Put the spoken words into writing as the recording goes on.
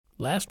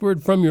last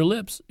word from your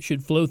lips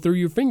should flow through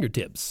your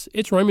fingertips.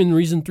 It's Rhyme and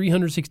Reason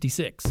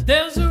 366.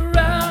 There's a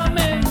rhyme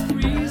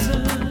and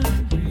reason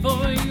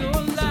for your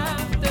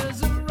life.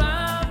 There's a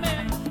rhyme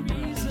and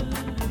reason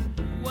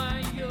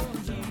why you're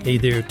here. Hey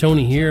there,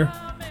 Tony here.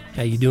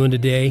 How you doing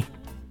today?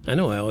 I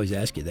know I always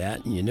ask you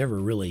that, and you never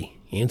really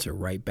answer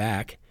right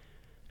back.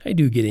 I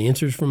do get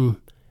answers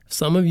from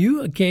some of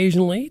you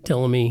occasionally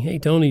telling me, hey,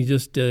 Tony,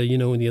 just,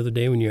 the other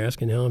day when you're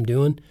asking how I'm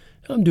doing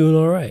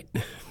all right.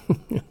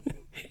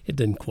 It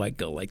didn't quite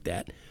go like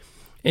that.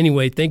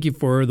 Anyway, thank you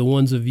for the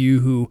ones of you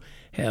who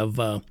have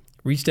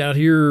reached out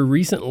here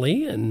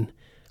recently and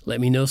let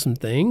me know some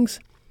things.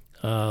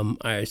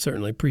 I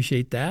certainly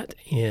appreciate that,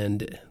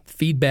 and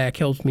feedback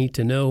helps me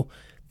to know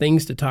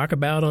things to talk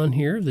about on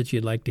here that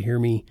you'd like to hear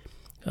me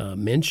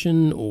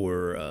mention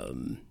or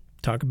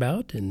talk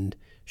about and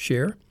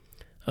share.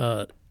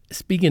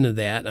 Speaking of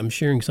that, I'm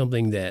sharing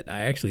something that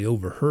I actually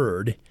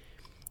overheard,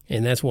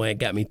 and that's why it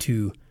got me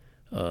to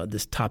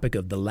this topic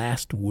of the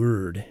last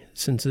word.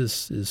 Since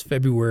this is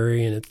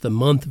February and it's the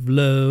month of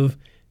love,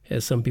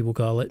 as some people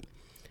call it,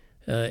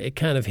 it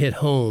kind of hit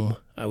home.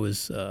 I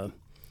was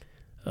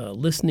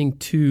listening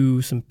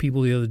to some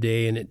people the other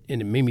day, and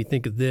it made me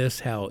think of this,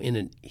 how in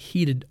a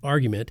heated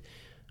argument,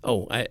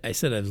 I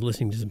said I was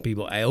listening to some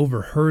people. I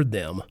overheard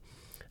them.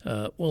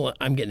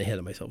 I'm getting ahead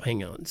of myself.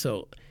 Hang on.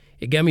 So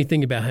it got me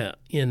thinking about how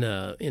in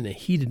a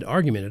heated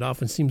argument, it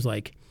often seems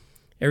like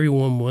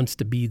everyone wants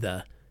to be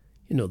the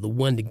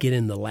one to get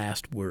in the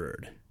last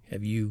word.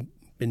 Have you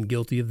been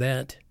guilty of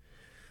that?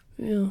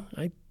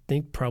 I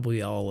think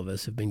probably all of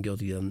us have been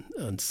guilty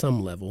on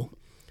some level.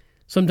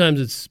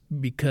 Sometimes it's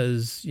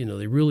because,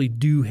 they really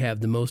do have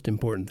the most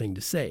important thing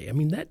to say. I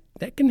mean,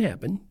 that can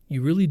happen.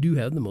 You really do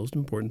have the most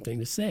important thing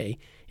to say,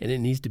 and it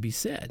needs to be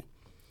said.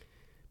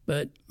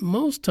 But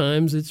most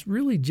times it's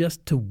really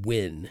just to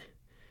win.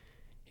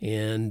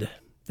 And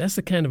that's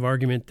the kind of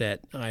argument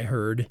that I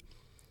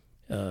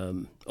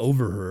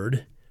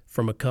overheard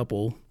from a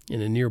couple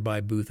in a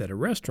nearby booth at a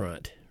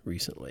restaurant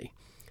recently.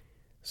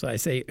 So I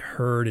say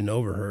heard and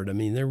overheard. I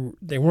mean,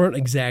 they weren't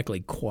exactly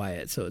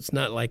quiet, so it's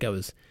not like I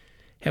was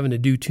having to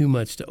do too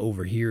much to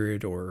overhear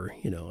it, or,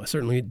 I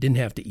certainly didn't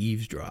have to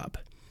eavesdrop.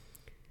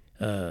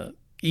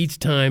 Each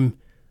time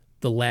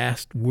the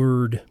last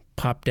word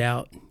popped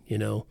out,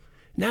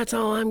 that's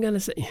all I'm going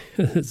to say.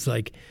 It's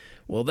like,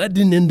 well, that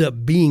didn't end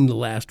up being the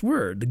last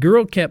word. The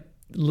girl kept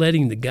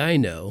letting the guy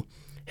know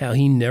how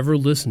he never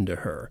listened to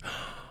her.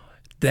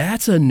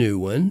 That's a new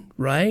one,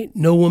 right?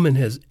 No woman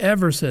has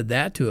ever said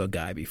that to a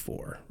guy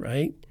before,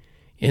 right?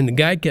 And the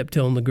guy kept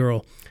telling the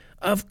girl,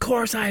 of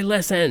course I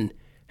listen.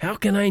 How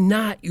can I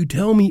not? You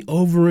tell me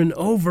over and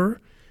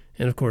over.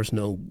 And of course,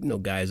 no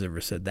guy's ever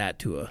said that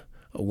to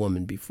a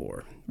woman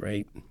before,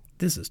 right?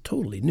 This is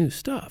totally new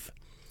stuff.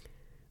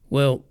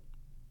 Well,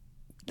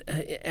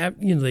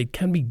 they'd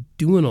kind of be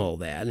doing all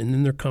that, and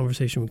then their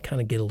conversation would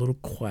kind of get a little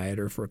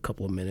quieter for a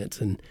couple of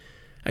minutes, and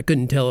I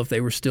couldn't tell if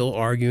they were still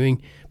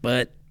arguing,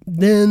 but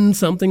then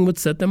something would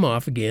set them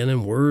off again,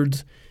 and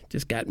words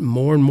just got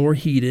more and more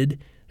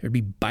heated. There'd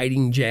be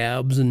biting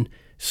jabs and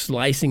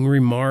slicing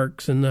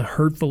remarks and the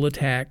hurtful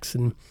attacks,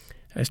 and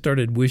I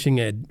started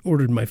wishing I'd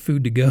ordered my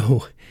food to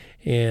go,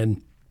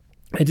 and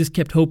I just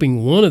kept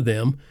hoping one of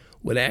them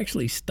would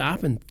actually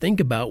stop and think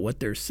about what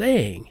they're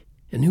saying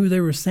and who they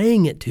were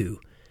saying it to.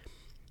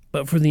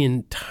 But for the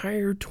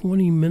entire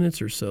 20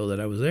 minutes or so that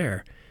I was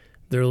there,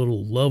 their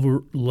little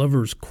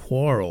lover's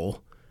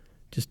quarrel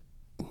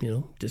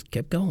just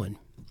kept going.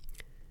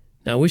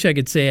 Now, I wish I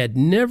could say I'd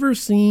never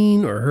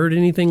seen or heard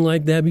anything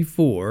like that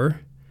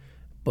before,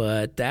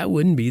 but that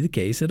wouldn't be the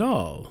case at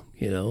all.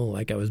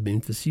 Like I was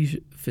being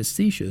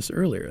facetious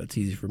earlier. It's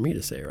easy for me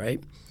to say,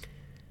 right?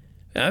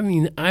 I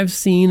mean, I've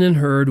seen and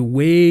heard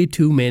way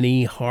too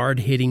many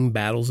hard-hitting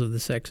battles of the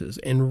sexes,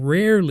 and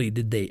rarely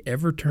did they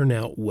ever turn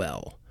out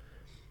well.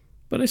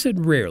 But I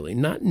said rarely,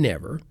 not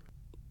never.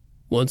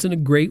 Once in a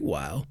great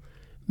while,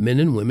 men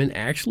and women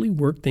actually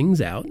work things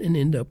out and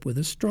end up with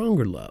a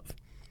stronger love.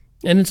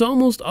 And it's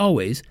almost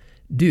always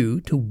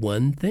due to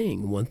one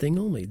thing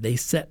only. They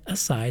set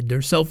aside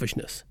their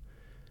selfishness,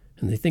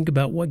 and they think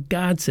about what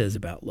God says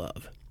about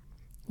love.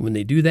 When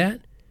they do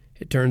that,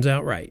 it turns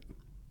out right.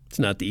 It's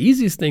not the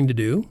easiest thing to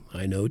do,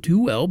 I know too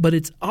well, but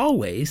it's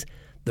always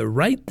the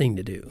right thing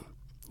to do.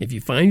 If you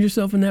find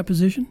yourself in that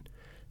position,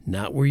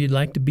 not where you'd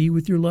like to be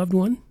with your loved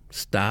one,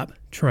 stop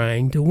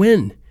trying to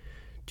win.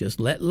 Just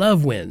let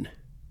love win,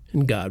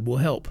 and God will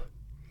help.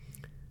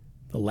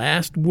 The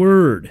last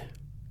word.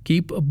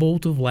 Keep a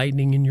bolt of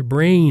lightning in your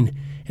brain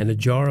and a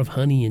jar of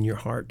honey in your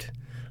heart.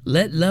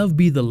 Let love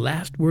be the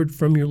last word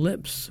from your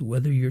lips,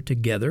 whether you're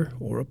together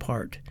or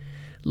apart.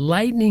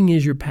 Lightning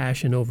is your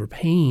passion over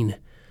pain.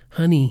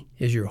 Honey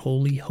is your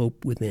holy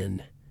hope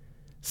within.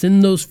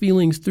 Send those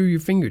feelings through your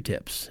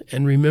fingertips,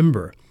 and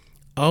remember,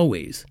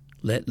 always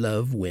let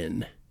love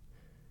win.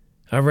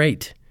 All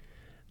right,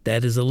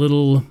 that is a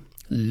little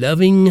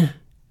loving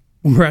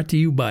brought to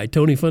you by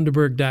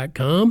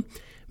TonyFunderberg.com,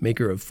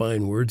 maker of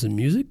fine words and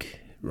music,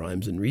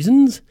 rhymes and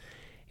reasons.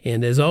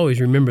 And as always,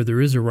 remember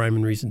there is a rhyme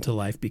and reason to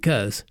life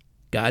because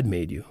God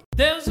made you.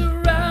 There's a